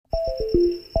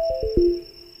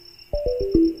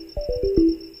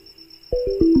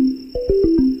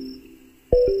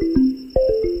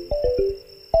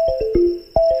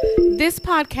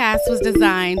podcast was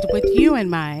designed with you in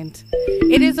mind.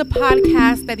 It is a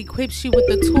podcast that equips you with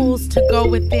the tools to go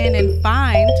within and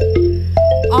find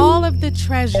all of the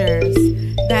treasures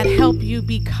that help you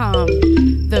become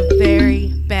the very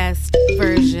best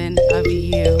version of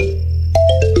you.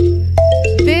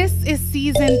 This is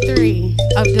season 3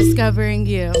 of Discovering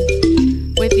You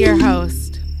with your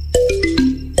host,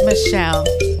 Michelle.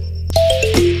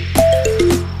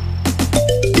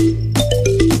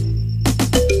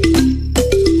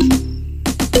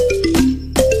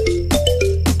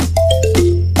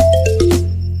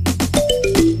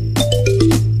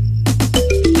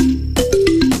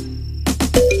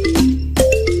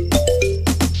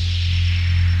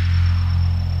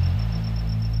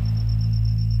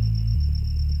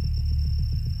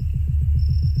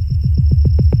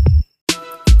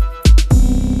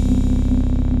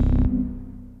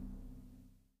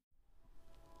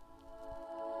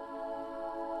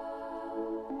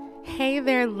 Hey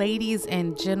there, ladies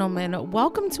and gentlemen.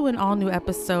 Welcome to an all-new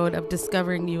episode of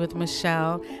Discovering You with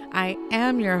Michelle. I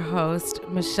am your host,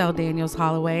 Michelle Daniels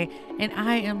Holloway, and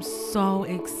I am so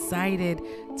excited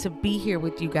to be here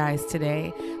with you guys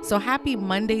today. So happy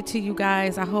Monday to you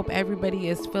guys. I hope everybody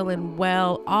is feeling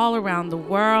well all around the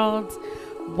world.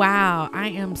 Wow, I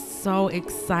am so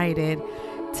excited.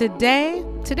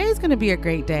 Today's going to be a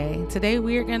great day. Today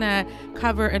we are going to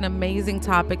cover an amazing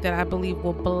topic that I believe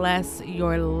will bless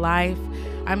your life.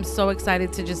 I'm so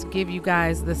excited to just give you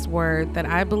guys this word that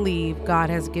I believe God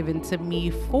has given to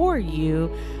me for you.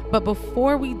 But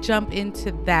before we jump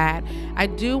into that, I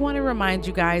do want to remind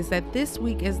you guys that this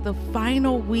week is the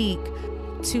final week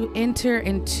to enter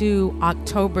into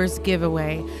October's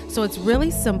giveaway. So it's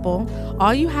really simple.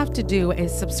 All you have to do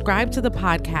is subscribe to the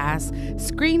podcast,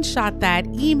 screenshot that,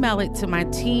 email it to my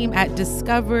team at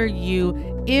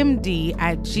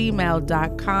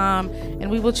discoverumd@gmail.com, and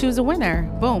we will choose a winner.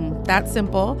 Boom, that's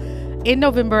simple. In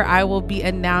November, I will be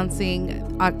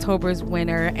announcing October's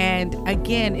winner. And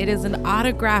again, it is an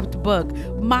autographed book,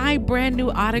 my brand new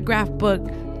autographed book,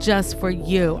 just for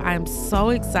you. I'm so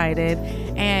excited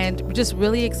and just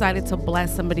really excited to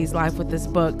bless somebody's life with this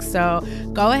book. So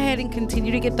go ahead and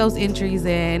continue to get those entries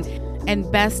in,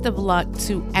 and best of luck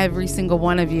to every single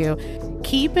one of you.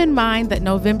 Keep in mind that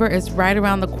November is right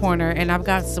around the corner, and I've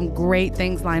got some great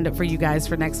things lined up for you guys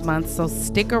for next month. So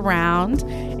stick around,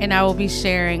 and I will be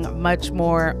sharing much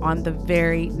more on the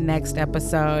very next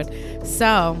episode.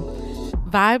 So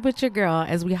vibe with your girl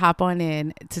as we hop on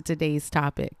in to today's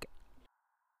topic.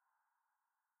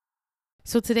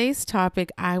 So today's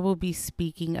topic, I will be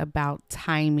speaking about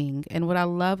timing. And what I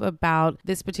love about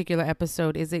this particular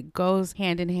episode is it goes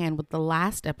hand in hand with the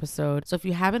last episode. So if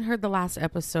you haven't heard the last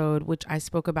episode, which I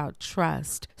spoke about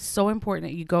trust, so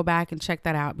important that you go back and check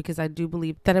that out, because I do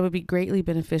believe that it would be greatly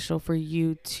beneficial for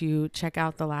you to check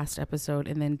out the last episode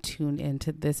and then tune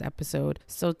into this episode.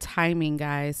 So timing,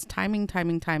 guys, timing,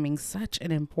 such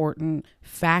an important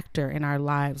factor in our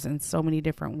lives in so many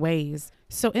different ways.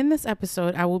 So in this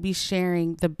episode, I will be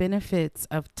sharing the benefits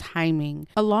of timing,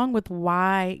 along with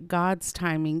why God's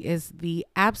timing is the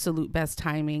absolute best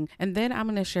timing. And then I'm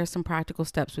going to share some practical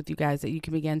steps with you guys that you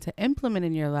can begin to implement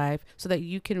in your life so that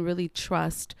you can really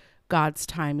trust God's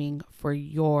timing for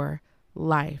your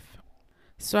life.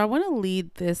 So I want to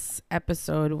lead this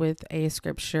episode with a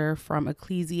scripture from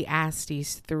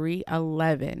Ecclesiastes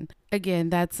 3:11. Again,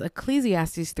 that's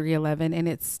Ecclesiastes 3:11, and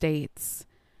it states,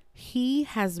 "He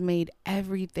has made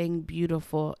everything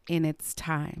beautiful in its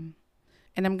time."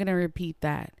 And I'm going to repeat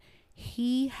that.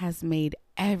 He has made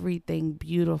everything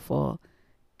beautiful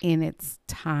in its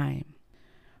time.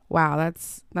 Wow,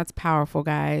 that's powerful,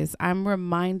 guys. I'm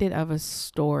reminded of a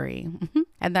story.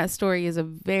 And that story is a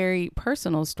very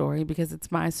personal story because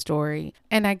it's my story.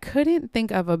 And I couldn't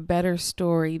think of a better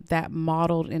story that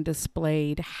modeled and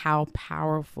displayed how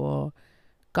powerful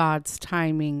God's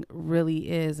timing really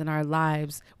is in our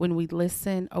lives when we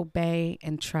listen, obey,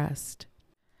 and trust.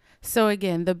 So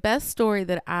again, the best story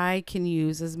that I can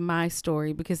use is my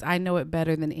story because I know it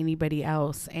better than anybody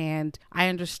else, and I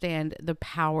understand the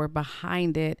power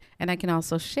behind it, and I can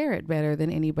also share it better than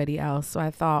anybody else. So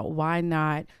I thought, why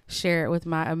not share it with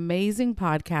my amazing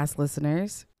podcast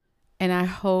listeners? And I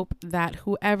hope that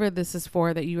whoever this is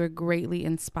for, that you are greatly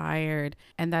inspired,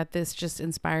 and that this just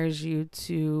inspires you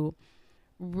to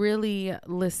really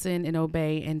listen and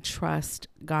obey and trust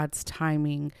God's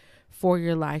timing for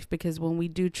your life, because when we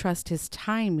do trust his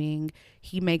timing,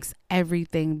 he makes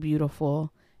everything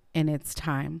beautiful in its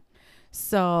time.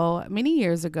 So many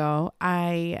years ago,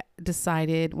 I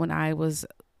decided when I was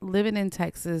living in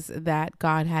Texas that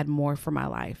God had more for my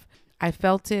life. I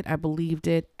felt it. I believed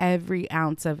it, every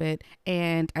ounce of it.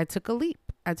 And I took a leap.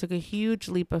 I took a huge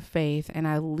leap of faith and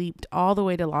I leaped all the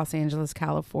way to Los Angeles,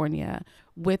 California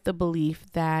with the belief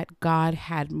that God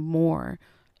had more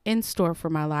in store for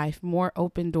my life, more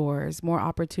open doors, more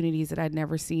opportunities that I'd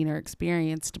never seen or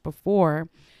experienced before.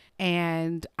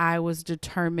 And I was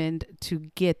determined to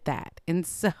get that. And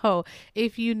so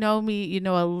if you know me, you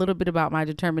know a little bit about my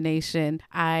determination.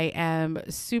 I am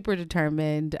super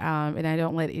determined, and I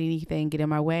don't let anything get in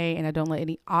my way, and I don't let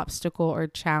any obstacle or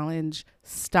challenge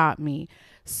stop me.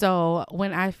 So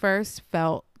when I first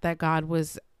felt that God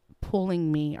was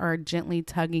pulling me or gently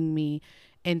tugging me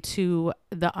into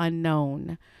the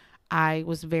unknown, I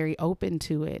was very open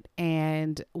to it.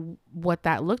 And what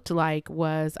that looked like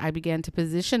was I began to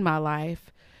position my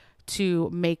life to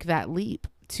make that leap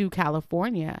to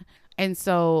California. And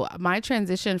so my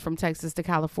transition from Texas to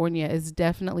California is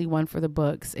definitely one for the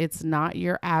books. It's not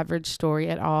your average story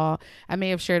at all. I may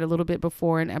have shared a little bit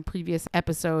before in a previous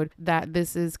episode that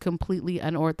this is completely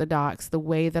unorthodox, the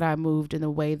way that I moved and the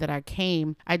way that I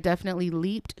came. I definitely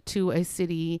leaped to a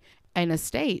city and a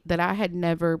state that I had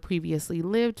never previously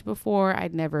lived before.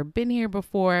 I'd never been here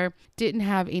before, didn't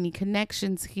have any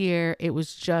connections here. It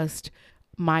was just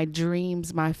my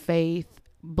dreams, my faith,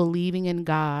 believing in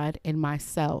God and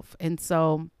myself. And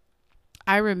so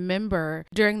I remember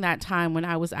during that time when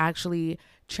I was actually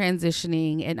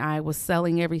transitioning and I was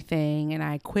selling everything and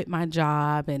I quit my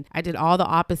job and I did all the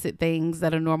opposite things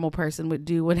that a normal person would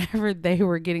do whenever they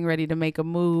were getting ready to make a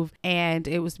move. And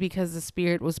it was because the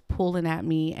Spirit was pulling at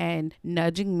me and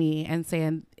nudging me and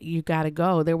saying, you got to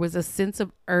go. There was a sense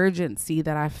of urgency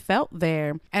that I felt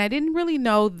there. And I didn't really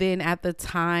know then at the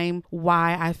time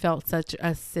why I felt such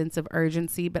a sense of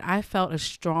urgency, but I felt a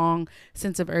strong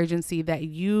sense of urgency that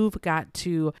you've got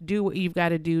to do what you've got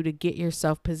to do to get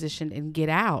yourself positioned and get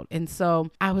out. And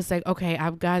so I was like, okay,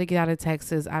 I've got to get out of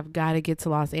Texas. I've got to get to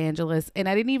Los Angeles. And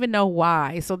I didn't even know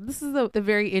why. So this is the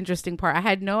very interesting part. I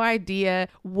had no idea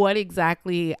what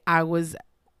exactly I was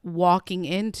walking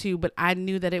into, but I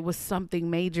knew that it was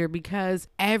something major because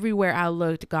everywhere I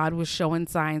looked, God was showing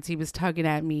signs. He was tugging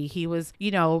at me. He was,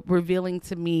 revealing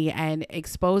to me and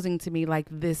exposing to me like,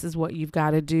 this is what you've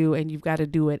got to do and you've got to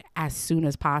do it as soon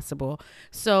as possible.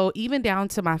 So even down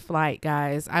to my flight,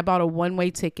 guys, I bought a one-way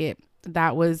ticket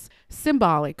that was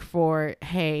symbolic for,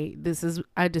 hey, this is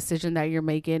a decision that you're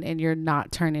making and you're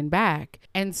not turning back.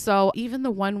 And so even the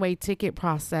one-way ticket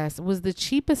process was the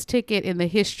cheapest ticket in the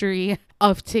history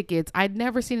of tickets. I'd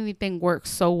never seen anything work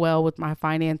so well with my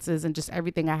finances and just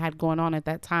everything I had going on at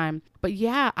that time. But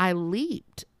yeah, I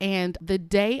leaped. And the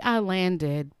day I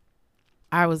landed,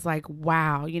 I was like,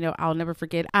 wow, I'll never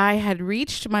forget. I had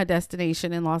reached my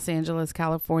destination in Los Angeles,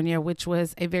 California, which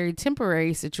was a very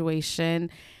temporary situation.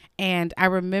 And I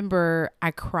remember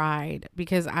I cried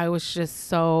because I was just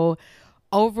so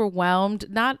overwhelmed,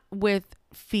 not with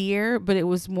fear, but it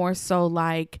was more so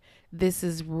like, this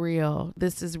is real.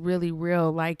 This is really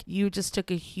real. Like, you just took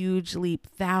a huge leap,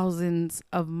 thousands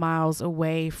of miles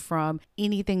away from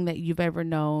anything that you've ever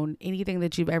known, anything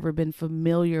that you've ever been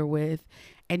familiar with.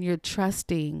 And you're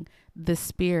trusting the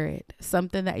Spirit,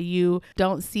 something that you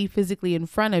don't see physically in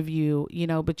front of you,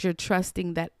 but you're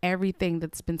trusting that everything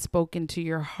that's been spoken to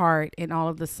your heart and all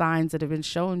of the signs that have been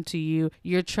shown to you,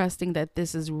 you're trusting that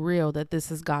this is real, that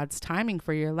this is God's timing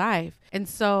for your life. And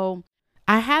so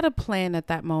I had a plan at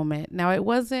that moment. Now, it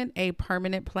wasn't a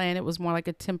permanent plan. It was more like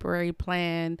a temporary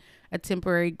plan, a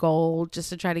temporary goal, just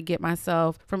to try to get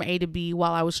myself from A to B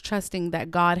while I was trusting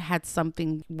that God had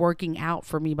something working out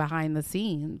for me behind the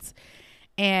scenes.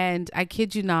 And I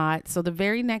kid you not, so the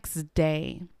very next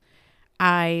day,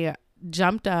 I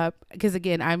jumped up because,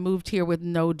 again, I moved here with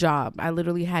no job. I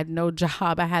literally had no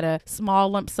job. I had a small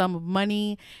lump sum of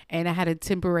money and I had a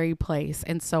temporary place.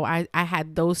 And so I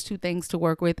had those two things to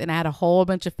work with and I had a whole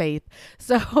bunch of faith.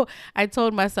 So I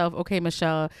told myself, okay,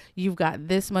 Michelle, you've got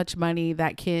this much money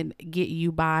that can get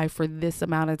you by for this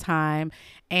amount of time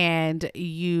and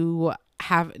you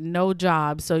have no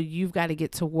job, so you've got to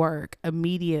get to work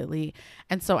immediately.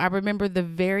 And so I remember the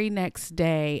very next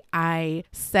day I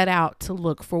set out to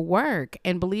look for work,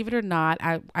 and believe it or not,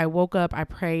 I woke up, I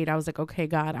prayed, I was like, okay,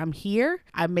 God, I'm here,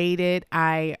 I made it,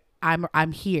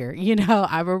 I'm here,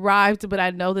 I've arrived, but I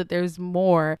know that there's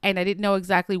more. And I didn't know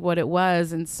exactly what it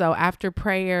was. And so after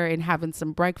prayer and having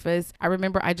some breakfast, I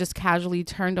remember I just casually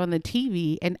turned on the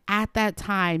TV. And at that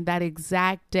time, that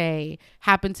exact day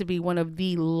happened to be one of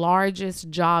the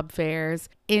largest job fairs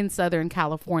in Southern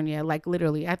California. Like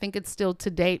literally, I think it's still to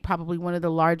date probably one of the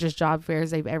largest job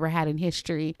fairs they've ever had in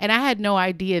history. And I had no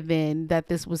idea then that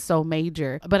this was so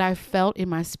major, but I felt in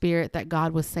my spirit that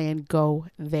God was saying, go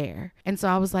there. And so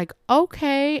I was like,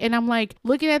 okay. And I'm like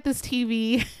looking at this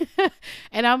TV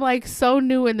and I'm like so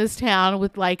new in this town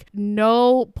with like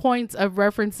no points of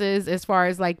references as far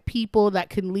as like people that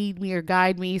can lead me or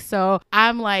guide me. So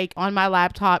I'm like on my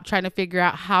laptop trying to figure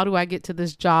out how do I get to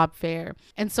this job fair.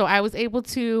 And so I was able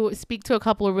to speak to a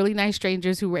couple of really nice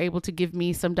strangers who were able to give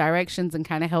me some directions and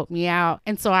kind of help me out.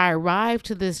 And so I arrived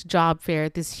to this job fair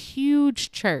at this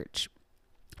huge church.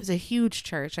 It was a huge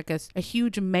church, like a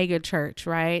huge mega church,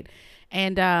 right?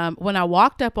 And when I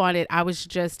walked up on it, I was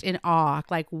just in awe.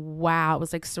 Like, wow, it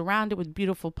was like surrounded with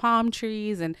beautiful palm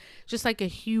trees and just like a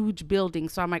huge building.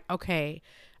 So I'm like, okay,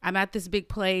 I'm at this big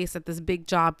place, at this big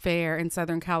job fair in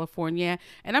Southern California,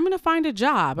 and I'm going to find a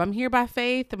job. I'm here by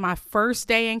faith. My first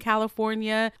day in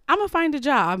California, I'm going to find a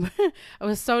job. I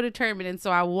was so determined. And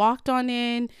so I walked on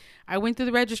in. I went through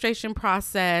the registration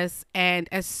process, and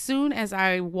as soon as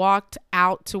I walked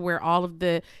out to where all of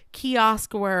the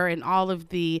kiosks were and all of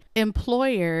the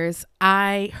employers,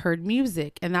 I heard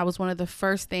music. And that was one of the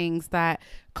first things that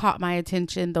caught my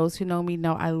attention. Those who know me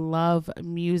know I love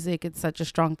music. It's such a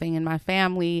strong thing in my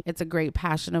family. It's a great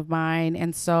passion of mine.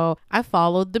 And so I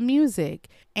followed the music.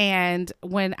 And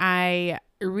when I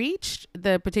reached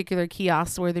the particular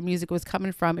kiosk where the music was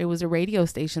coming from, it was a radio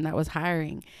station that was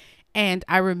hiring. And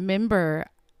I remember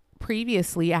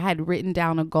previously I had written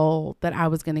down a goal that I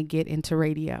was going to get into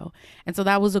radio. And so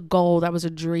that was a goal, that was a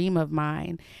dream of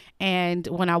mine. And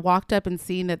when I walked up and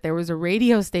seen that there was a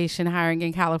radio station hiring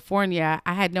in California,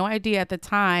 I had no idea at the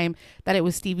time that it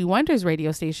was Stevie Wonder's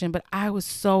radio station, but I was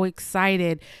so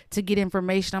excited to get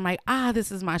information. I'm like,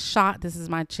 this is my shot. This is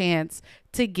my chance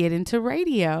to get into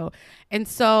radio. And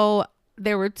so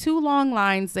there were 2 long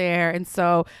lines there. And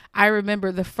so I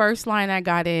remember the first line I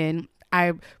got in,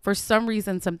 for some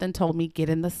reason, something told me get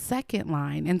in the second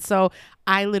line. And so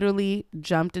I literally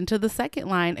jumped into the second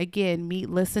line. Again, me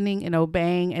listening and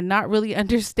obeying and not really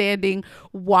understanding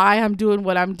why I'm doing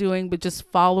what I'm doing, but just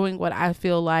following what I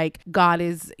feel like God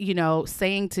is,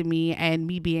 saying to me and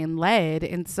me being led.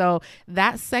 And so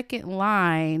that second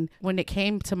line, when it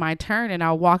came to my turn and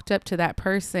I walked up to that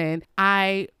person,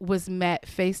 I was met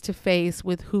face to face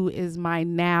with who is my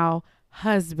now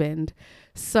husband.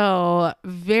 So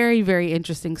very, very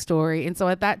interesting story. And so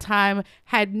at that time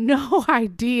had no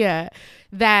idea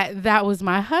that that was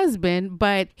my husband,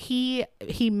 but he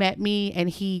met me and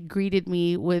he greeted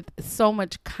me with so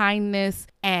much kindness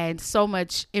and so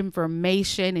much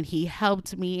information, and he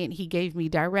helped me and he gave me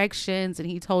directions and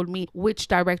he told me which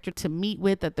director to meet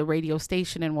with at the radio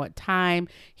station and what time.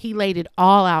 He laid it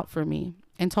all out for me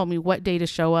and told me what day to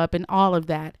show up and all of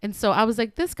that. And so I was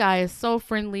like, this guy is so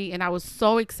friendly. And I was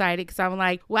so excited because I'm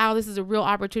like, wow, this is a real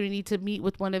opportunity to meet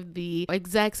with one of the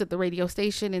execs at the radio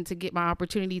station and to get my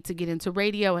opportunity to get into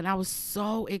radio. And I was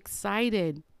so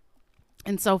excited.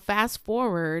 And so fast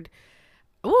forward,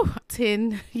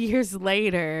 10 years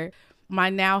later,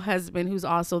 my now husband, who's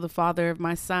also the father of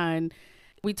my son,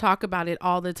 we talk about it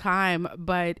all the time.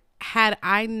 But had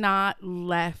I not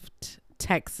left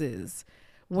Texas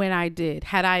when I did,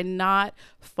 had I not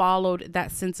followed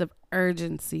that sense of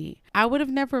urgency, I would have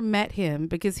never met him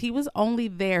because he was only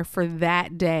there for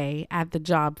that day at the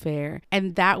job fair.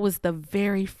 And that was the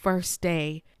very first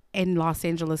day in Los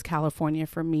Angeles, California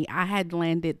for me. I had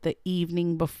landed the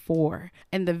evening before.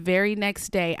 And the very next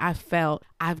day I felt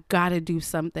I've got to do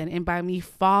something. And by me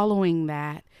following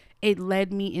that, it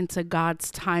led me into God's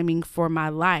timing for my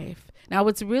life. Now,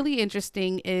 what's really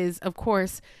interesting is, of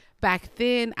course, back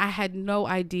then, I had no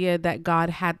idea that God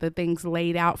had the things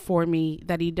laid out for me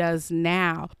that he does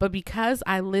now. But because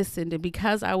I listened and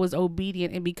because I was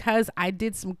obedient and because I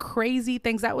did some crazy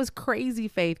things, that was crazy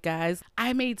faith, guys.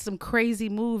 I made some crazy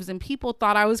moves and people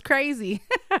thought I was crazy.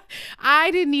 I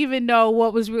didn't even know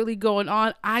what was really going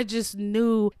on. I just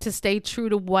knew to stay true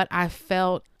to what I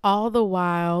felt, all the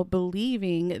while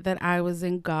believing that I was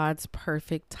in God's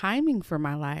perfect timing for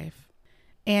my life.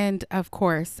 And of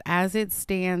course, as it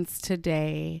stands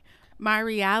today, my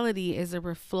reality is a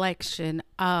reflection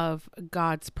of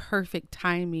God's perfect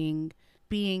timing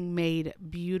being made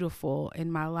beautiful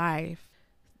in my life.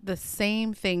 The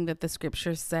same thing that the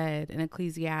scripture said in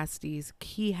Ecclesiastes,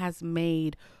 he has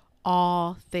made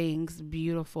all things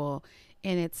beautiful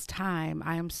in its time.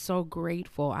 I am so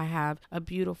grateful. I have a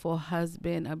beautiful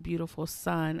husband, a beautiful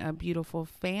son, a beautiful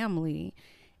family,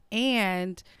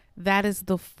 and that is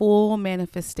the full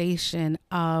manifestation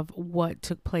of what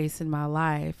took place in my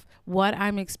life, what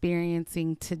I'm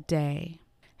experiencing today,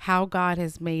 how God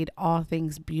has made all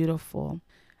things beautiful.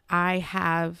 I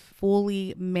have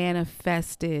fully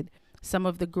manifested some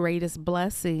of the greatest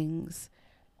blessings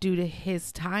due to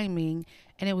his timing.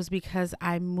 And it was because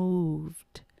I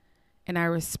moved and I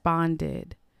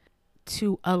responded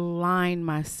to align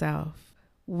myself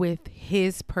with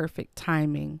his perfect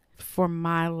timing for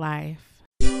my life.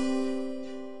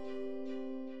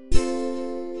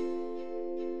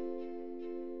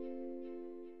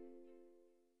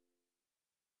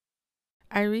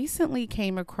 I recently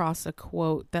came across a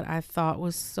quote that I thought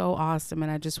was so awesome,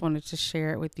 and I just wanted to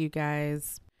share it with you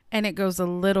guys. And it goes a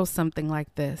little something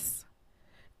like this: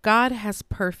 God has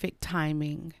perfect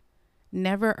timing,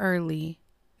 never early,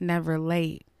 never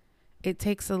late. It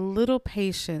takes a little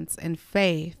patience and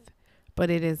faith, but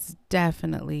it is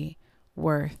definitely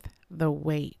worth the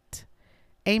wait.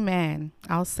 Amen.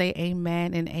 I'll say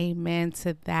amen and amen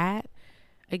to that.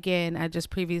 Again, I just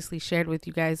previously shared with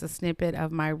you guys a snippet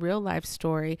of my real life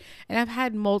story, and I've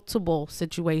had multiple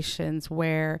situations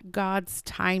where God's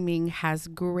timing has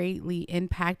greatly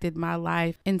impacted my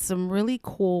life in some really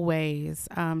cool ways,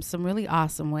 some really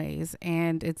awesome ways.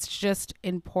 And it's just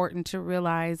important to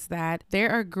realize that there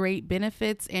are great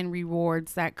benefits and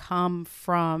rewards that come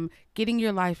from getting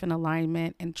your life in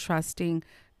alignment and trusting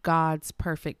God's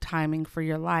perfect timing for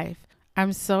your life.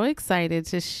 I'm so excited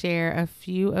to share a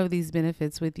few of these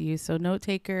benefits with you. So note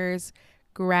takers,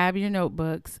 grab your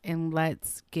notebooks and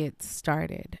let's get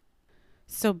started.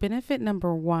 So benefit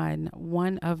number one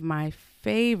of my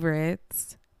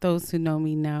favorites, those who know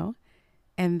me know,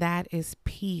 and that is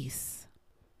peace.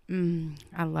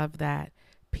 I love that.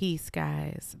 Peace,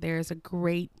 guys. There's a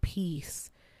great peace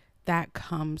that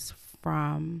comes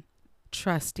from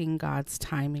trusting God's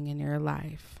timing in your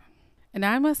life. And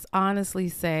I must honestly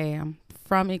say,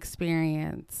 from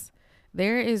experience,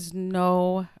 there is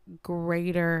no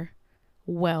greater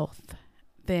wealth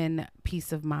than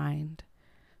peace of mind.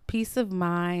 Peace of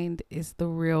mind is the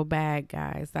real bag,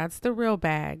 guys. That's the real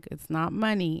bag. It's not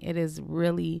money. It is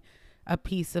really a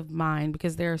peace of mind,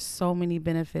 because there are so many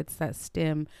benefits that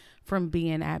stem from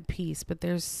being at peace. But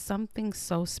there's something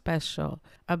so special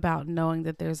about knowing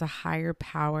that there's a higher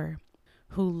power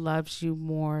who loves you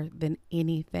more than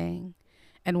anything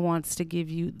and wants to give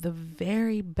you the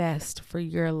very best for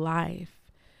your life.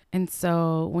 And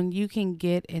so when you can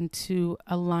get into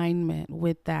alignment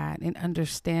with that and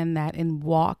understand that and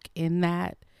walk in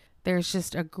that, there's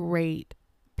just a great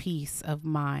peace of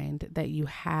mind that you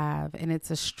have. And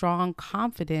it's a strong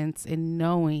confidence in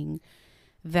knowing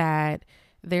that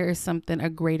there is a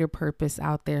greater purpose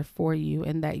out there for you,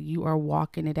 and that you are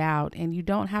walking it out, and you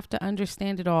don't have to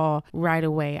understand it all right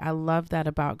away. I love that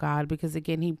about God, because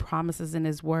again, he promises in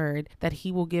his word that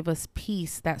he will give us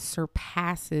peace that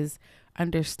surpasses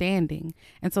understanding.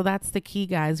 And so that's the key,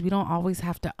 guys. We don't always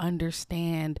have to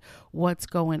understand what's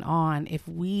going on. If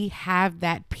we have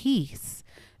that peace,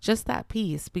 just that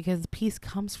peace, because peace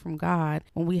comes from God.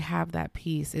 When we have that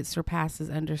peace, it surpasses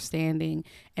understanding.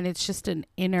 And it's just an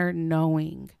inner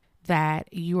knowing that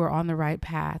you are on the right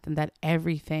path and that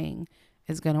everything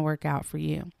is going to work out for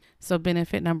you. So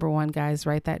benefit number one, guys,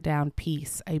 write that down: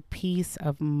 peace, a peace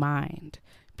of mind.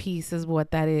 Peace is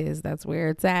what that is. That's where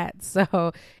it's at.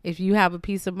 So if you have a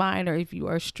peace of mind, or if you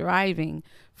are striving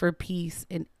for peace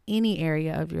in any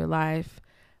area of your life,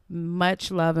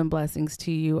 much love and blessings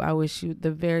to you. I wish you the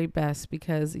very best,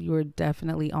 because you are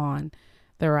definitely on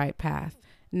the right path.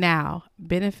 Now,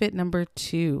 benefit number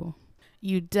two,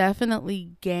 you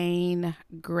definitely gain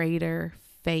greater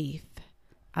faith.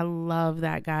 I love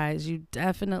that, guys. You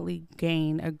definitely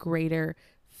gain a greater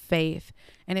faith,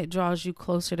 and it draws you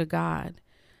closer to God.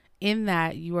 In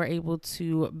that, you are able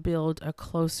to build a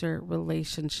closer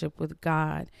relationship with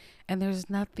God, and there's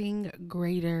nothing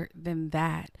greater than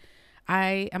that.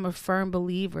 I am a firm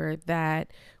believer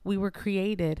that we were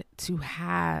created to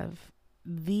have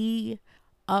the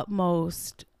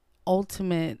utmost,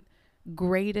 ultimate,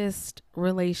 greatest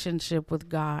relationship with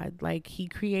God. Like, he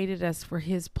created us for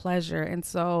his pleasure. And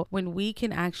so when we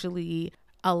can actually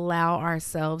allow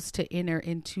ourselves to enter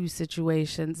into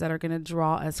situations that are going to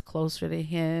draw us closer to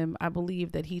him, I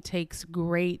believe that he takes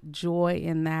great joy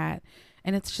in that.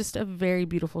 And it's just a very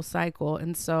beautiful cycle.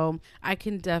 And so I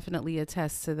can definitely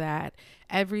attest to that.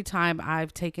 Every time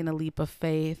I've taken a leap of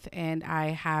faith and I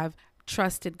have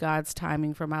trusted God's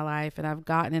timing for my life, and I've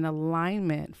gotten in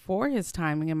alignment for his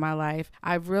timing in my life,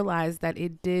 I've realized that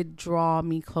it did draw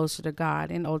me closer to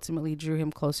God, and ultimately drew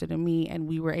him closer to me. And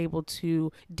we were able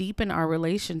to deepen our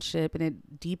relationship, and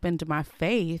it deepened my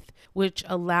faith, which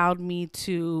allowed me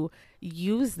to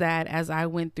use that as I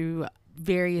went through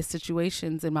various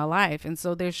situations in my life. And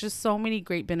so there's just so many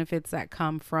great benefits that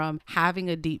come from having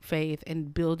a deep faith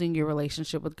and building your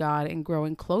relationship with God and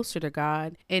growing closer to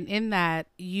God. And in that,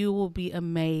 you will be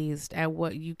amazed at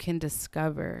what you can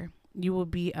discover. You will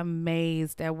be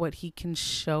amazed at what he can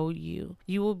show you.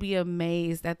 You will be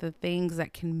amazed at the things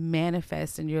that can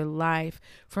manifest in your life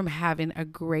from having a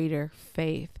greater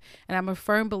faith. And I'm a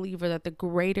firm believer that the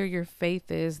greater your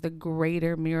faith is, the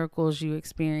greater miracles you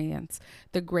experience,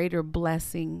 the greater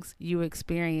blessings you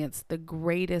experience, the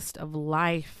greatest of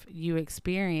life you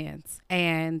experience.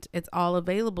 And it's all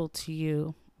available to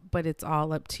you, but it's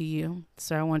all up to you.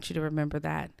 So I want you to remember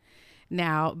that.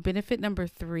 Now, benefit number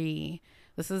 3.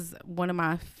 This is one of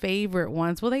my favorite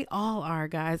ones. Well, they all are,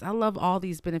 guys. I love all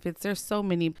these benefits. There's so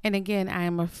many. And again, I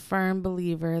am a firm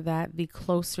believer that the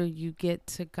closer you get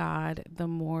to God, the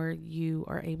more you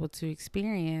are able to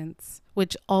experience,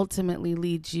 which ultimately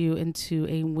leads you into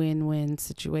a win-win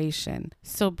situation.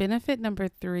 So benefit number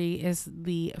 3 is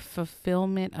the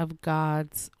fulfillment of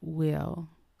God's will.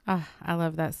 I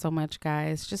love that so much,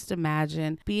 guys. Just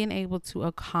imagine being able to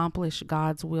accomplish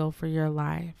God's will for your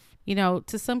life. You know,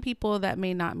 to some people that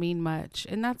may not mean much,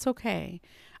 and that's okay.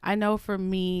 I know for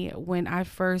me, when I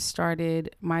first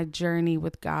started my journey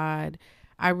with God,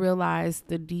 I realized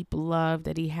the deep love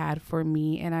that he had for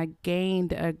me, and I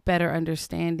gained a better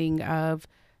understanding of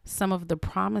some of the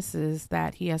promises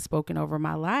that he has spoken over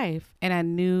my life. And I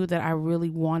knew that I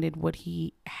really wanted what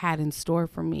he had in store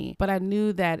for me. But I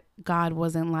knew that God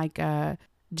wasn't like a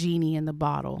genie in the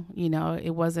bottle. You know,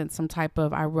 it wasn't some type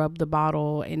of I rub the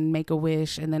bottle and make a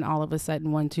wish and then all of a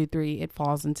sudden 1, 2, 3 it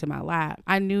falls into my lap.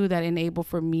 I knew that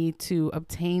for me to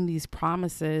obtain these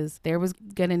promises, there was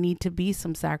gonna need to be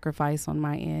some sacrifice on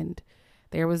my end.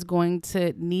 There was going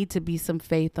to need to be some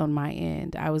faith on my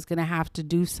end. I was gonna have to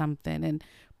do something and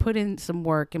put in some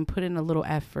work and put in a little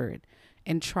effort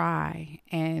and try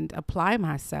and apply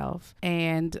myself.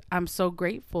 And I'm so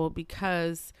grateful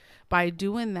because by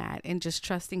doing that and just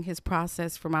trusting his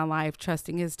process for my life,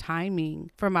 trusting his timing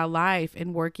for my life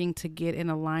and working to get in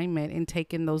alignment and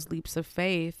taking those leaps of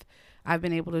faith, I've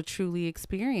been able to truly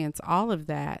experience all of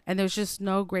that. And there's just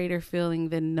no greater feeling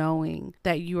than knowing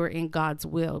that you are in God's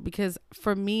will. Because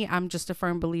for me, I'm just a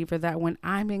firm believer that when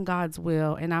I'm in God's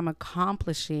will and I'm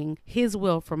accomplishing his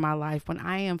will for my life, when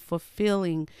I am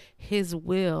fulfilling his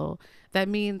will, that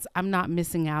means I'm not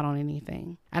missing out on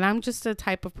anything. And I'm just a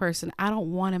type of person, I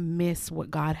don't want to miss what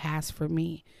God has for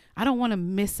me. I don't want to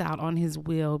miss out on his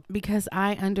will because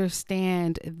I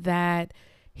understand that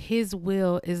his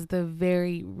will is the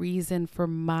very reason for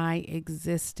my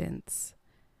existence.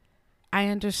 I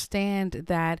understand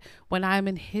that when I'm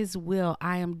in his will,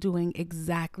 I am doing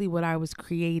exactly what I was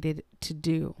created to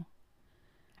do.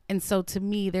 And so to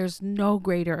me, there's no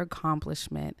greater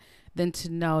accomplishment than to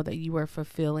know that you are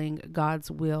fulfilling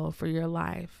God's will for your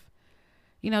life.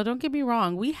 You know, don't get me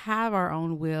wrong. We have our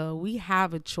own will. We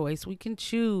have a choice. We can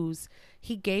choose.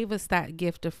 He gave us that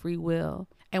gift of free will.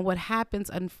 And what happens,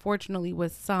 unfortunately,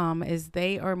 with some is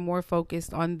they are more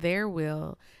focused on their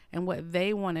will and what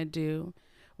they want to do,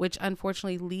 which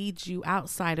unfortunately leads you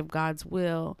outside of God's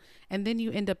will. And then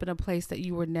you end up in a place that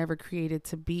you were never created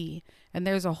to be. And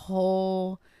there's a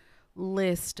whole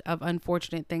list of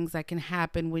unfortunate things that can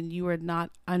happen when you are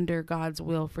not under God's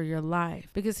will for your life,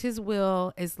 because his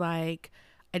will is like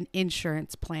an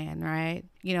insurance plan, right?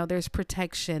 You know, there's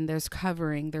protection, there's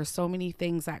covering, there's so many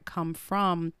things that come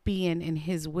from being in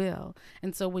his will.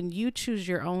 And so when you choose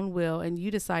your own will and you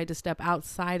decide to step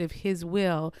outside of his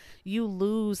will, you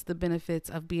lose the benefits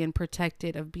of being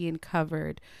protected, of being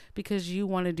covered, because you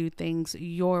want to do things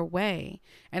your way.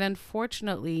 And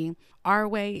unfortunately, our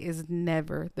way is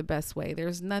never the best way.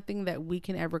 There's nothing that we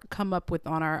can ever come up with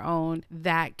on our own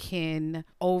that can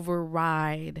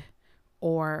override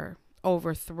or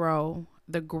overthrow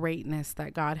the greatness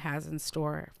that God has in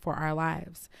store for our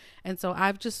lives. And so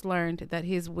I've just learned that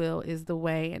his will is the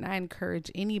way. And I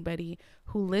encourage anybody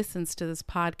who listens to this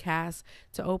podcast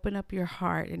to open up your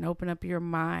heart and open up your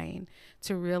mind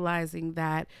to realizing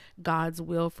that God's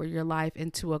will for your life,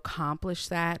 and to accomplish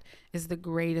that is the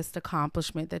greatest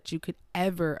accomplishment that you could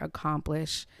ever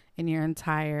accomplish in your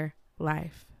entire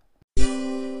life.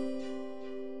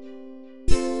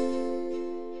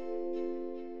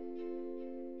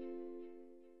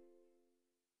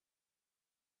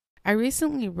 I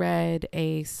recently read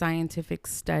a scientific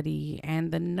study,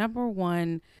 and the number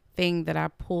one thing that I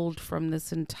pulled from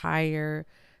this entire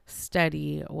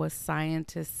study was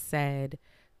scientists said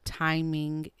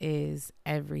timing is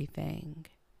everything.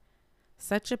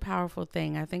 Such a powerful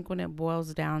thing. I think when it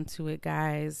boils down to it,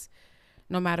 guys,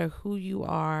 no matter who you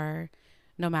are,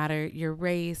 no matter your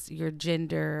race, your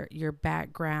gender, your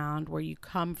background, where you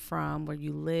come from, where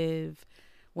you live.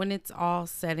 When it's all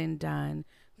said and done,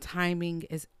 timing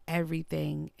is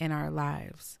everything in our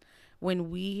lives. When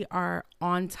we are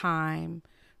on time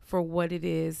for what it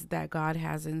is that God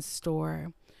has in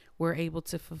store, we're able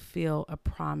to fulfill a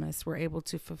promise. We're able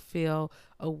to fulfill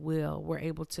a will. We're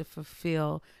able to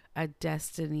fulfill a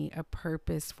destiny, a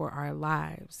purpose for our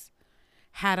lives.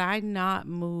 Had I not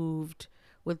moved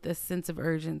with a sense of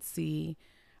urgency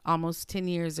almost 10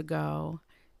 years ago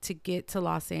to get to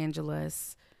Los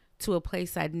Angeles, to a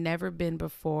place I'd never been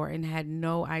before and had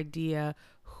no idea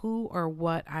who or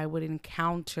what I would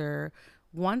encounter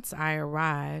once I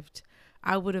arrived,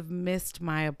 I would have missed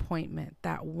my appointment,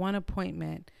 that one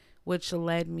appointment which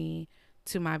led me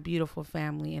to my beautiful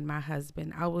family and my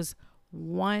husband. I was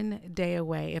one day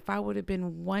away. If I would have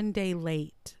been one day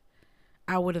late,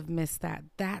 I would have missed that.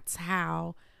 That's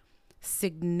how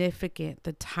significant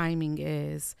the timing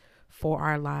is for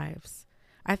our lives.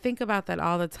 I think about that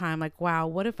all the time. Like, wow,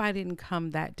 what if I didn't come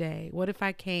that day? What if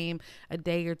I came a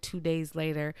day or 2 days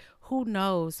later? Who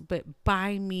knows? But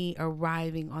by me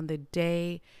arriving on the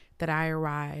day that I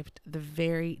arrived, the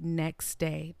very next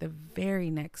day,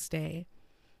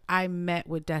 I met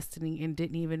with destiny and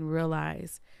didn't even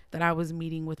realize that I was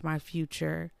meeting with my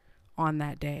future on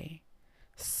that day.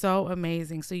 So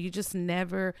amazing. So you just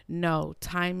never know.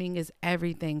 Timing is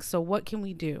everything. So what can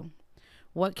we do?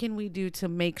 What can we do to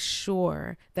make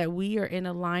sure that we are in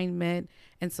alignment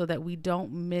and so that we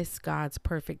don't miss God's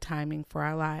perfect timing for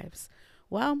our lives?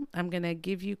 Well, I'm going to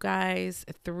give you guys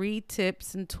 3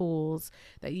 tips and tools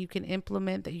that you can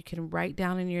implement, that you can write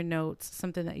down in your notes,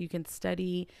 something that you can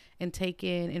study and take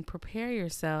in and prepare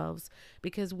yourselves,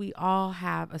 because we all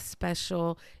have a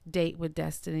special date with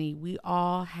destiny. We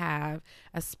all have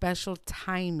a special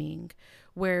timing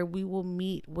where we will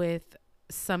meet with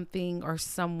something or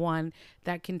someone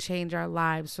that can change our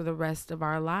lives for the rest of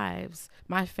our lives.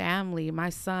 My family, my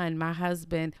son, my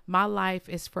husband, my life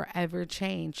is forever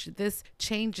changed. This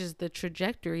changes the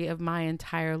trajectory of my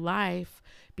entire life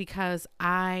because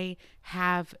I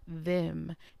have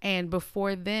them. And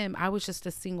before them, I was just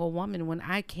a single woman. When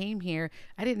I came here,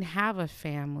 I didn't have a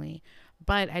family.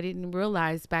 But I didn't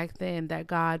realize back then that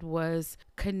God was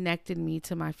connecting me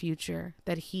to my future,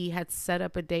 that He had set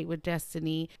up a date with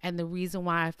destiny. And the reason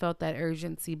why I felt that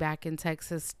urgency back in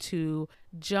Texas to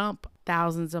jump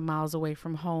thousands of miles away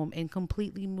from home and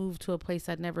completely move to a place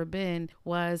I'd never been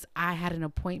was I had an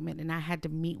appointment and I had to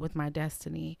meet with my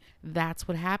destiny. That's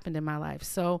what happened in my life.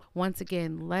 So once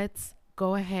again, let's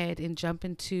go ahead and jump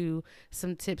into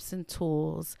some tips and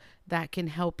tools that can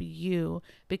help you,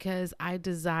 because I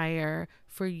desire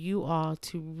for you all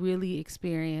to really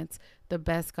experience the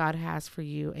best God has for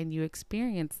you, and you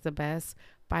experience the best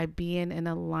by being in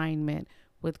alignment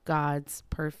with God's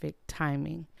perfect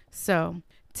timing. So,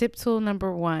 tip tool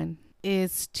number 1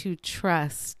 is to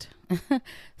trust.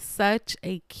 Such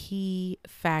a key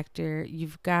factor.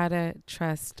 You've got to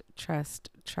trust. Trust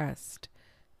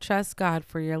God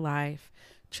for your life.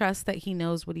 Trust that He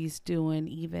knows what He's doing,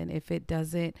 even if it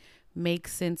doesn't make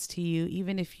sense to you,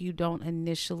 even if you don't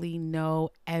initially know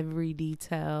every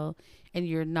detail and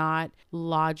you're not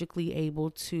logically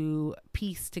able to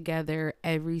piece together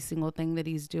every single thing that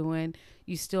He's doing.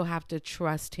 You still have to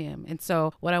trust Him. And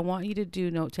so what I want you to do,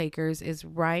 note takers, is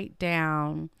write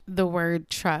down the word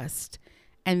trust.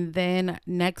 And then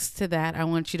next to that, I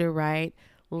want you to write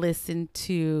listen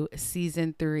to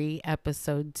season 3,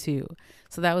 episode 2.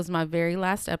 So that was my very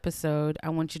last episode. I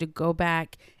want you to go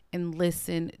back and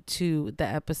listen to the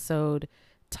episode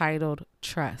titled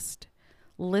Trust.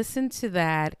 Listen to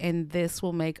that, and this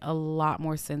will make a lot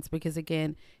more sense, because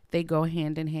again, they go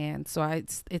hand in hand. So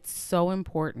it's so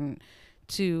important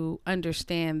to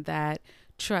understand that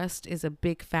trust is a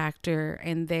big factor.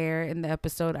 And there in the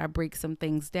episode, I break some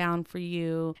things down for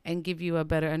you and give you a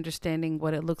better understanding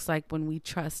what it looks like when we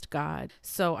trust God.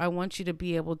 So I want you to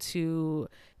be able to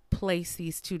place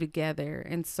these two together.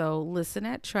 And so listen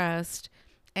at trust,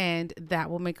 and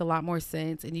that will make a lot more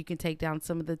sense. And you can take down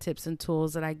some of the tips and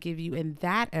tools that I give you in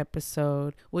that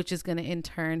episode, which is going to in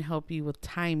turn help you with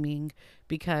timing,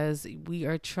 because we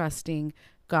are trusting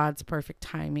God's perfect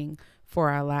timing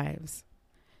for our lives.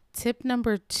 Tip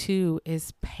number 2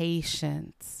 is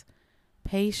patience.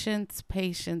 Patience,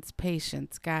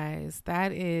 guys.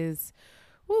 That is,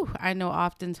 I know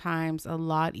oftentimes a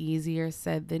lot easier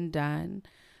said than done.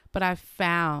 But I've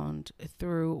found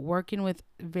through working with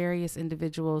various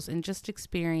individuals and just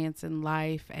experience in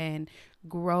life and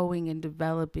growing and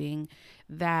developing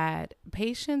that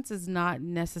patience is not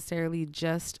necessarily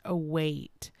just a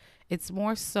wait. It's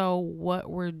more so what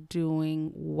we're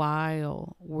doing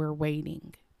while we're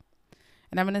waiting.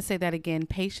 And I'm going to say that again.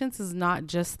 Patience is not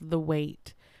just the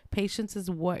wait. Patience is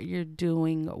what you're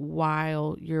doing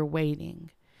while you're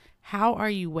waiting. How are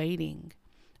you waiting?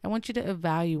 I want you to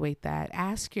evaluate that.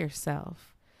 Ask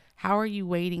yourself, how are you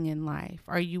waiting in life?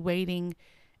 Are you waiting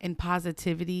in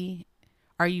positivity?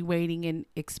 Are you waiting in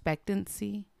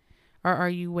expectancy? Or are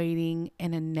you waiting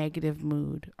in a negative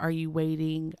mood? Are you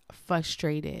waiting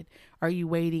frustrated? Are you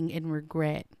waiting in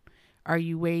regret? Are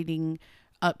you waiting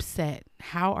upset?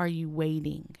 How are you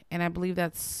waiting? And I believe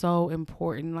that's so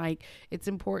important. Like, it's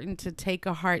important to take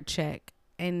a heart check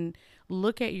and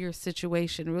look at your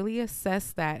situation, really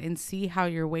assess that and see how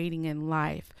you're waiting in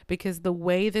life, because the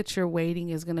way that you're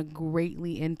waiting is going to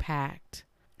greatly impact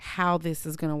how this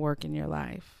is going to work in your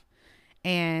life.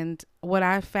 And what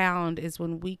I found is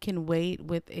when we can wait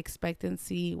with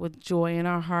expectancy, with joy in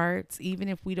our hearts, even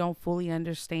if we don't fully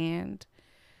understand,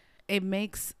 it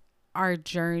makes our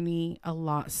journey a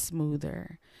lot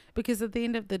smoother. Because at the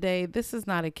end of the day, this is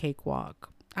not a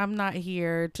cakewalk. I'm not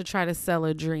here to try to sell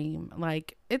a dream.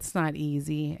 Like, it's not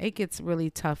easy. It gets really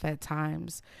tough at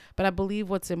times. But I believe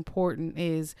what's important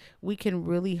is we can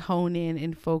really hone in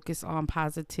and focus on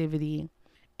positivity,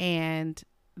 and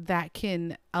that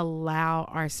can allow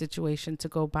our situation to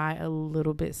go by a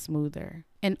little bit smoother.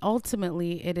 And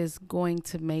ultimately, it is going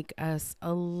to make us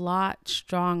a lot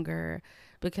stronger,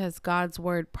 because God's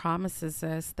word promises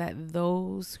us that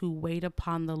those who wait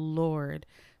upon the Lord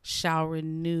shall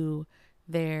renew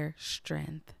their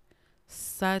strength.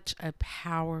 Such a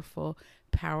powerful,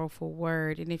 powerful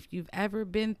word. And if you've ever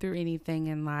been through anything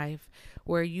in life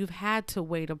where you've had to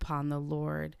wait upon the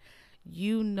Lord,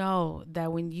 you know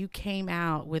that when you came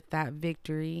out with that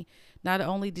victory, not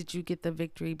only did you get the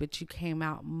victory, but you came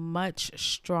out much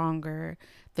stronger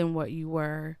than what you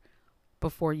were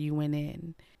before you went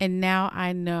in. And now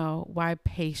I know why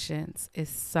patience is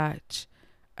such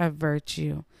a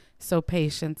virtue. So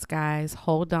patience, guys,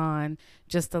 hold on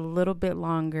just a little bit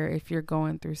longer if you're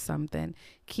going through something.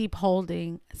 Keep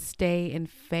holding, stay in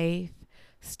faith,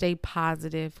 stay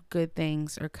positive. Good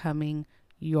things are coming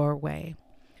your way.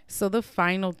 So the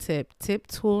final tip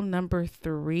tool number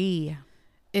 3,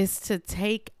 is to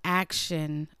take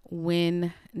action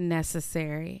when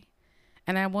necessary.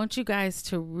 And I want you guys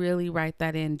to really write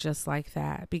that in just like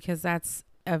that, because that's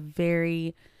a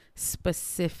very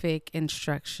specific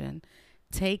instruction.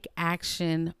 Take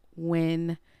action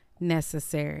when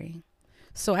necessary.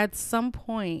 So at some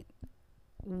point,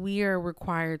 we are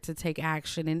required to take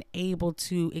action and able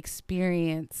to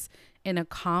experience and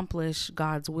accomplish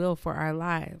God's will for our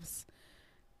lives.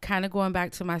 Kind of going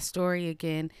back to my story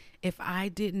again, if I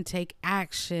didn't take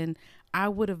action, I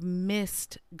would have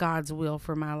missed God's will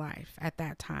for my life at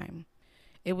that time.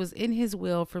 It was in his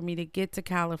will for me to get to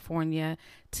California,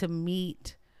 to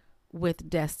meet with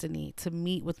destiny, to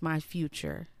meet with my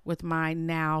future, with my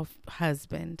now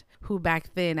husband, who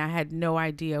back then I had no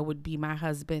idea would be my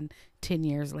husband 10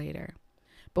 years later.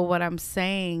 But what I'm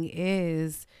saying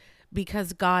is,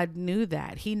 because God knew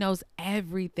that. He knows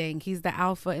everything. He's the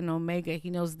Alpha and Omega. He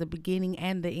knows the beginning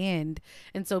and the end.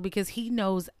 And so because he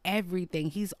knows everything,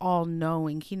 he's all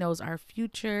knowing. He knows our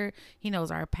future. He knows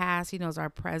our past. He knows our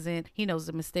present. He knows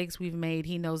the mistakes we've made.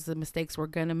 He knows the mistakes we're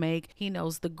going to make. He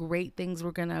knows the great things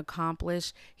we're going to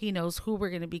accomplish. He knows who we're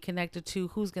going to be connected to,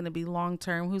 who's going to be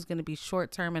long-term, who's going to be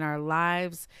short-term in our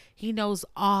lives. He knows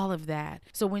all of that.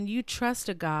 So when you trust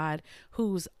a God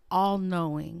who's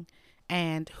all-knowing,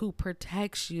 and who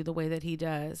protects you the way that he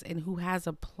does, and who has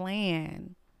a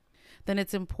plan, then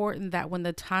it's important that when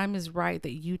the time is right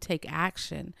that you take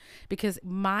action, because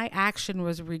my action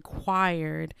was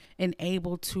required and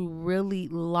able to really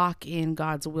lock in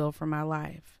God's will for my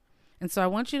life. And so I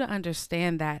want you to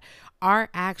understand that our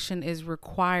action is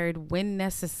required when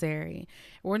necessary.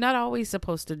 We're not always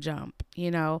supposed to jump,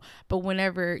 but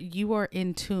whenever you are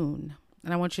in tune,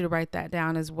 and I want you to write that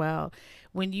down as well.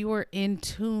 When you are in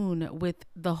tune with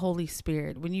the Holy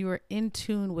Spirit, when you are in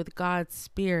tune with God's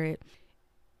Spirit,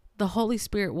 the Holy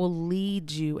Spirit will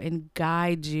lead you and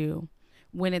guide you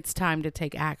when it's time to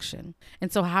take action.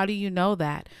 And so how do you know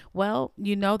that? Well,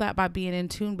 you know that by being in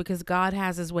tune, because God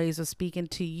has his ways of speaking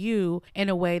to you in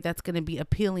a way that's going to be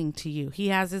appealing to you. He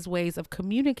has his ways of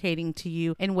communicating to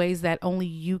you in ways that only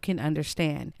you can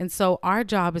understand. And so our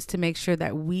job is to make sure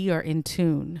that we are in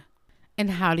tune. And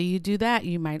how do you do that,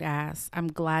 you might ask? I'm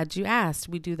glad you asked.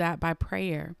 We do that by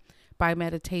prayer, by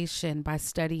meditation, by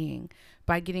studying,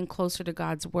 by getting closer to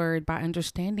God's word, by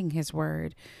understanding his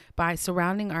word, by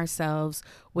surrounding ourselves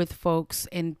with folks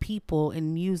and people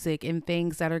and music and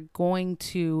things that are going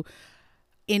to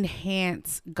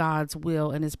enhance God's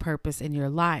will and his purpose in your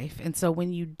life. And so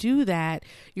when you do that,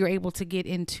 you're able to get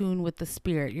in tune with the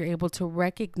Spirit. You're able to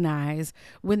recognize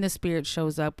when the Spirit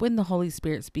shows up, when the Holy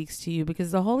Spirit speaks to you,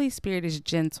 because the Holy Spirit is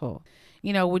gentle.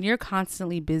 You know, when you're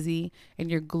constantly busy and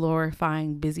you're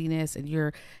glorifying busyness and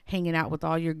you're hanging out with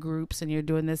all your groups and you're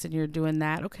doing this and you're doing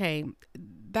that, okay,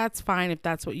 that's fine if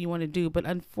that's what you want to do. But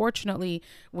unfortunately,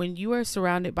 when you are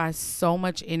surrounded by so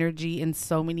much energy and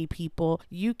so many people,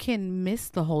 you can miss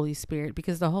the Holy Spirit,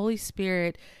 because the Holy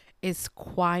Spirit is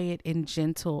quiet and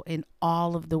gentle in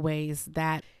all of the ways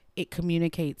that it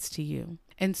communicates to you.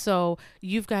 And so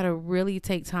you've got to really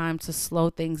take time to slow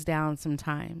things down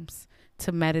sometimes,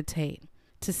 to meditate,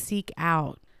 to seek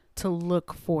out, to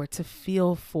look for, to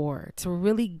feel for, to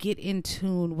really get in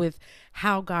tune with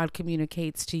how God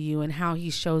communicates to you and how he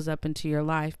shows up into your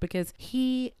life, because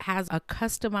he has a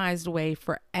customized way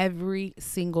for every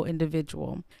single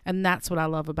individual. And that's what I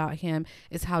love about him,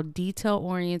 is how detail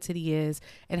oriented he is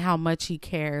and how much he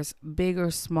cares, big or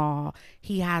small.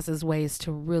 He has his ways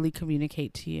to really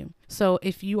communicate to you. So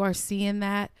if you are seeing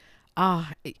that,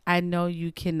 I know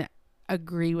you can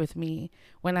agree with me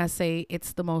when I say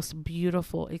it's the most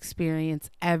beautiful experience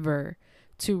ever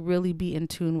to really be in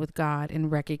tune with God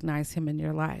and recognize him in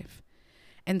your life.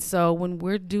 And so when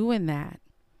we're doing that,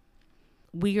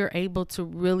 we are able to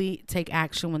really take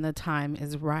action when the time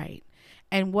is right.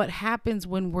 And what happens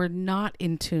when we're not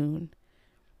in tune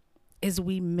is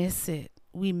we miss it.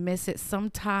 We miss it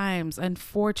sometimes.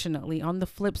 Unfortunately, on the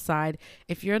flip side,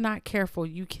 if you're not careful,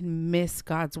 you can miss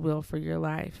God's will for your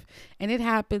life. And it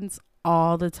happens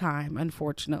all the time,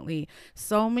 unfortunately.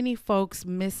 So many folks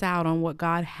miss out on what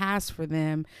God has for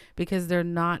them because they're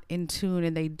not in tune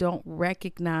and they don't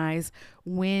recognize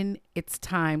when it's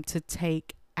time to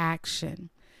take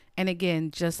action. And again,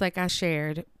 just like I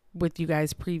shared with you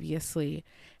guys previously,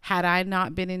 had I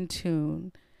not been in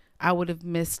tune, I would have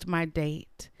missed my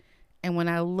date. And when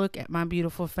I look at my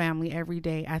beautiful family every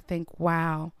day, I think,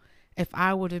 wow, if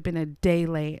I would have been a day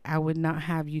late, I would not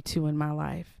have you two in my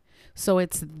life. So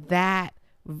it's that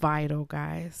vital,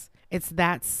 guys. It's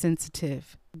that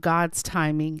sensitive. God's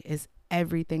timing is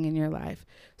everything in your life.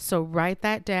 So write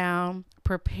that down,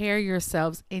 prepare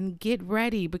yourselves, and get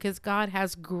ready, because God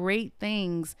has great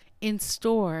things in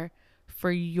store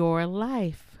for your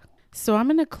life. So I'm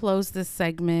going to close this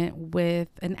segment with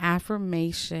an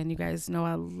affirmation. You guys know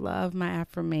I love my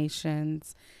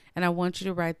affirmations, and I want you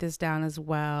to write this down as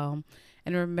well.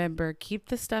 And remember, keep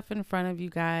the stuff in front of you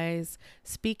guys.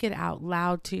 Speak it out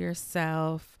loud to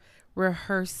yourself.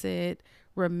 Rehearse it.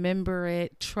 Remember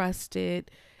it. Trust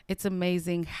it. It's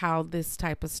amazing how this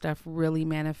type of stuff really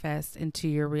manifests into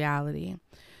your reality.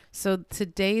 So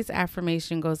today's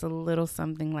affirmation goes a little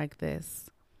something like this.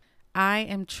 I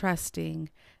am trusting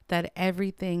that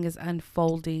everything is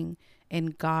unfolding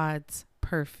in God's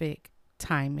perfect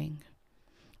timing.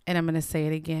 And I'm going to say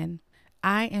it again.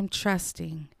 I am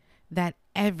trusting that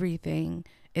everything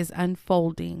is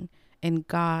unfolding in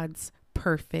God's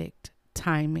perfect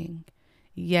timing.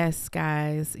 Yes,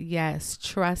 guys. Yes.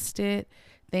 Trust it.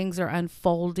 Things are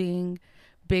unfolding.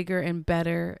 Bigger and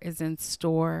better is in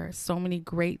store. So many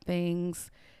great things.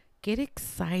 Get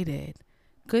excited.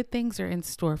 Good things are in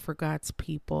store for God's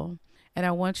people. And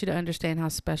I want you to understand how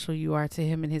special you are to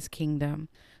him and his kingdom.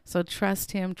 So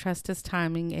trust him, trust his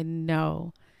timing, and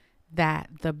know that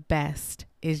the best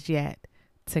is yet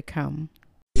to come.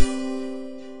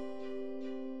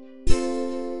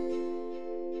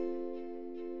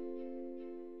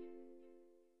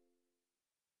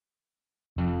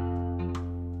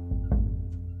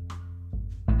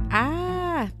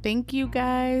 Thank you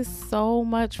guys so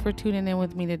much for tuning in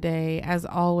with me today. As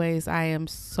always, I am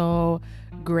so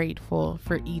grateful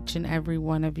for each and every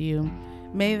one of you.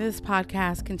 May this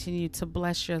podcast continue to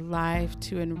bless your life,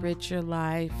 to enrich your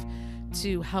life,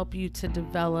 to help you to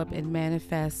develop and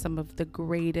manifest some of the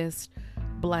greatest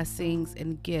blessings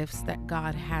and gifts that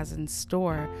God has in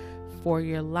store for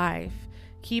your life.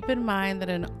 Keep in mind that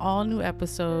an all-new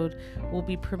episode will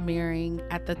be premiering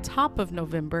at the top of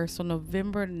November, so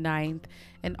November 9th.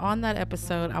 And on that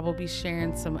episode, I will be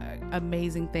sharing some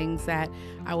amazing things that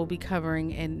I will be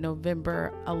covering in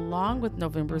November, along with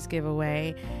November's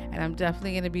giveaway. And I'm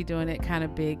definitely going to be doing it kind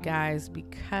of big, guys,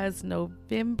 because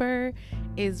November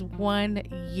is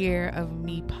 1 year of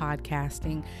me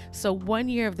podcasting. So 1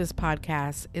 year of this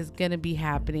podcast is going to be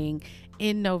happening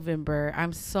in November.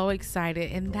 I'm so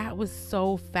excited. And that was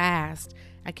so fast.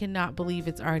 I cannot believe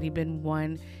it's already been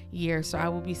 1 year. So I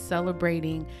will be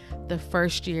celebrating the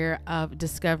first year of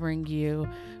Discovering You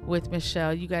with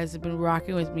Michelle. You guys have been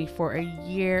rocking with me for a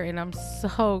year, and I'm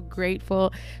so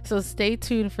grateful. So stay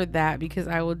tuned for that, because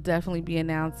I will definitely be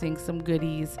announcing some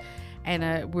goodies,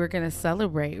 and we're going to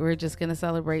celebrate. We're just going to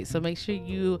celebrate. So make sure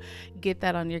you get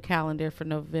that on your calendar for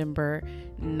November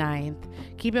 9th.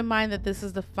 Keep in mind that this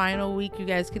is the final week. You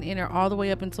guys can enter all the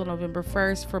way up until November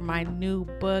 1st for my new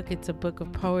book. It's a book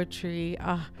of poetry.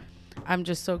 I'm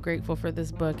just so grateful for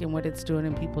this book and what it's doing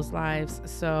in people's lives.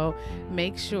 So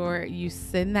make sure you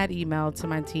send that email to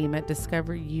my team at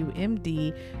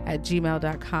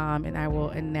discoverumd@gmail.com, and I will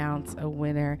announce a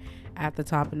winner at the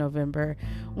top of November.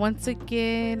 Once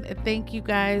again, thank you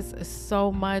guys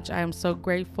so much. I am so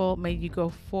grateful. May you go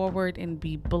forward and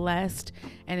be blessed.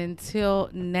 And until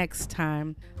next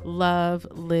time, love,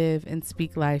 live, and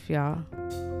speak life, y'all.